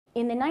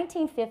In the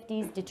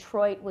 1950s,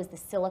 Detroit was the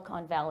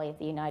Silicon Valley of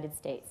the United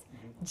States.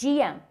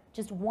 GM,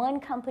 just one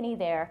company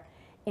there,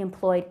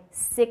 employed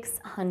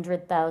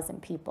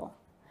 600,000 people.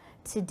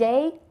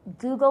 Today,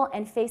 Google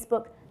and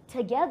Facebook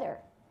together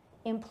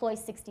employ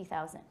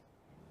 60,000.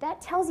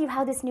 That tells you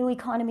how this new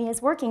economy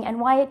is working and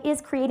why it is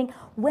creating,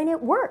 when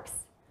it works,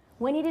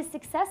 when it is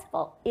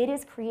successful, it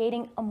is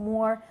creating a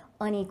more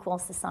unequal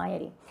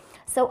society.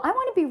 So I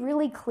want to be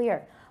really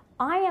clear.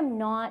 I am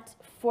not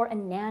for a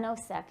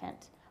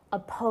nanosecond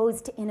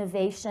opposed to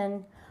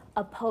innovation,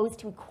 opposed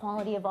to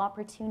equality of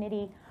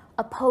opportunity,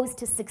 opposed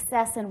to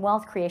success and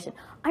wealth creation.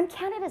 I'm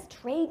Canada's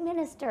trade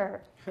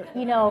minister,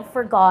 you know,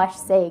 for gosh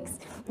sakes.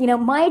 You know,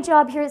 my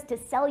job here is to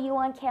sell you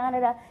on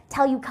Canada,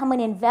 tell you come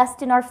and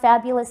invest in our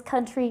fabulous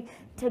country,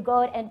 to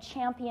go out and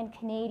champion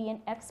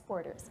Canadian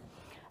exporters.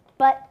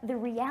 But the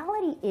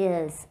reality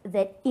is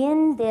that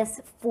in this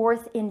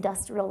fourth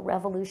industrial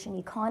revolution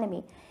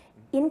economy,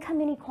 income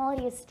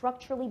inequality is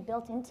structurally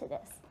built into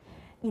this.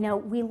 You know,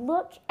 we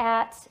look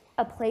at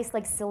a place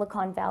like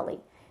Silicon Valley.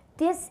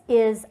 This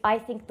is, I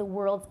think, the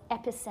world's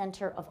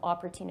epicenter of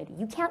opportunity.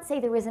 You can't say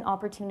there isn't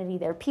opportunity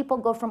there. People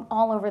go from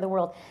all over the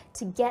world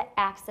to get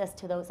access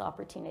to those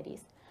opportunities.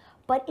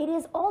 But it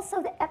is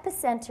also the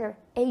epicenter,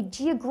 a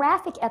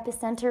geographic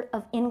epicenter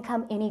of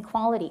income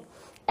inequality.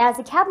 As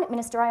a cabinet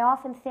minister, I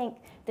often think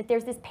that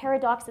there's this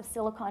paradox of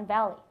Silicon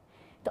Valley.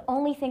 The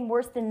only thing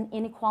worse than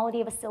inequality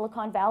of a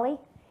Silicon Valley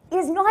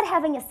is not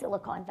having a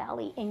Silicon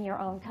Valley in your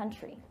own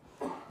country.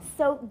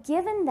 So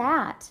given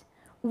that,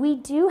 we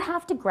do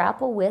have to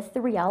grapple with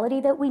the reality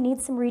that we need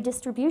some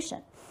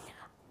redistribution.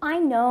 I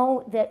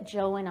know that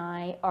Joe and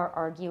I are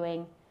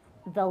arguing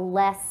the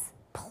less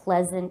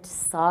pleasant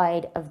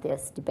side of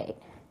this debate.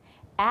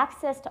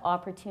 Access to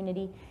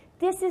opportunity,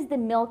 this is the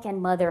milk and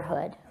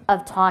motherhood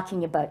of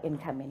talking about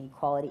income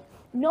inequality.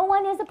 No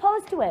one is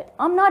opposed to it.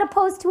 I'm not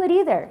opposed to it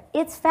either.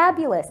 It's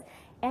fabulous,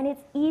 and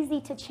it's easy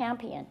to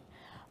champion.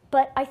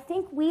 But I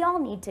think we all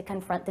need to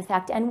confront the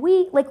fact, and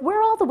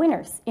we're all the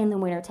winners in the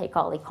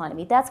winner-take-all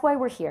economy. That's why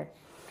we're here.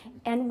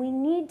 And we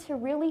need to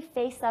really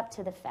face up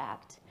to the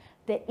fact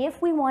that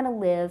if we want to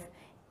live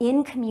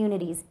in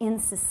communities, in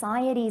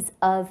societies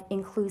of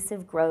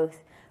inclusive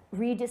growth,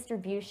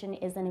 redistribution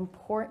is an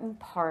important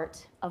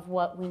part of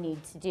what we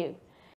need to do.